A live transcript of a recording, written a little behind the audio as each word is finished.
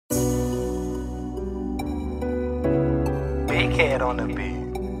BigHead on the beat.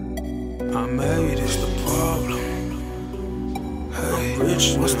 I made it, the problem. Hey, I'm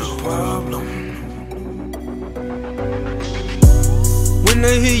rich, what's the problem? When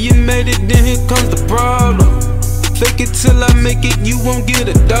they hear you made it, then here comes the problem. Fake it till I make it, you won't get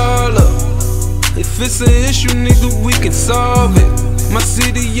 $1. If it's an issue, nigga, we can solve it. My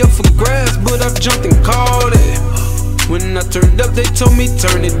city up for grabs, but I jumped and called it. When I turned up, they told me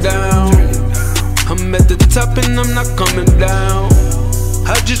turn it down. I'm at the top and I'm not coming down.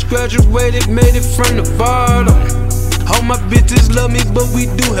 I just graduated, made it from the bottom. All my bitches love me, but we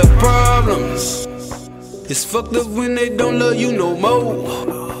do have problems. It's fucked up when they don't love you no more.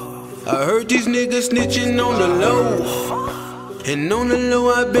 I heard these niggas snitching on the low. And on the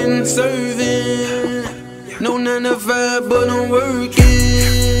low I've been serving. No 9 to 5, but I'm working.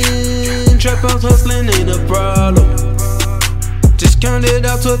 Trap house hustling ain't a problem. Just counted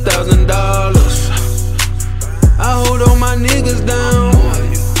out to $1,000. I hold all my niggas down.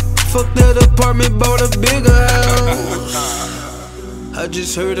 Fuck that apartment, bought a bigger house. I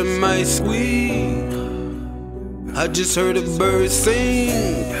just heard a mic squeak. I just heard a bird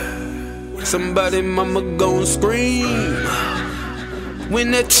sing. Somebody mama gon' scream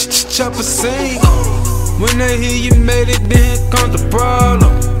when that chopper sing. When they hear you made it, then here comes the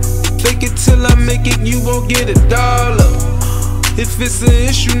problem. Fake it till I make it, you won't get $1. If it's an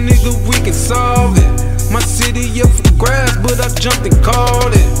issue, nigga, we can solve it. My city up for grabs, but I jumped and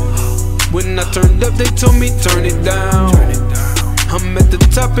called it. When I turned up, they told me turn it down. I'm at the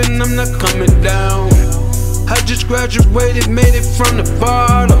top and I'm not coming down. I just graduated, made it from the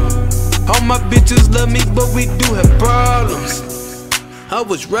bottom. All my bitches love me, but we do have problems. I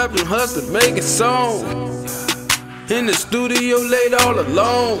was rapping, hustling, making songs. In the studio, laid all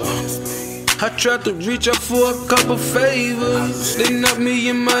alone. I tried to reach out for a couple favors. They knocked me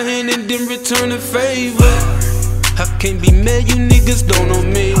in my hand and didn't return the favor. I can't be mad, you niggas don't know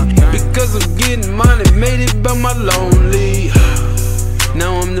me. Because I'm getting money, made it by my lonely.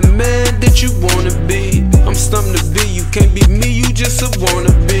 Now I'm the man that you wanna be. I'm something to be, you can't be me, you just a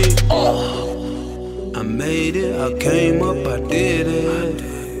wannabe. I made it, I came up, I did it.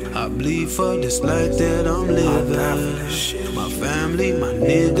 I bleed for this life that I'm living. My family, my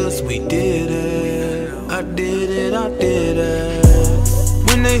niggas, we did it. I did it, I did it.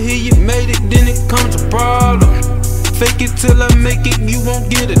 When they hear you made it, then it comes a problem. Fake it till I make it, you won't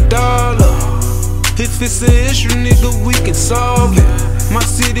get $1. If it's an issue, nigga, we can solve it. My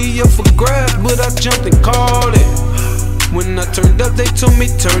city up for grabs, but I jumped and called it. When I turned up, they told me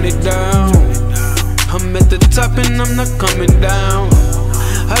turn it down. I'm at the top and I'm not coming down.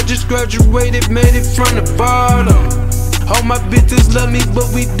 I just graduated, made it from the bottom. All my bitches love me,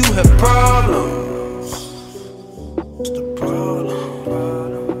 but we do have problems. What's the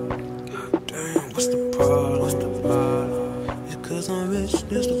problem? God damn, what's the problem? What's the problem? It's cause I'm rich,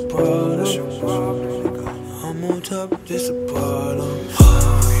 this the problem. I'm on top, this the problem.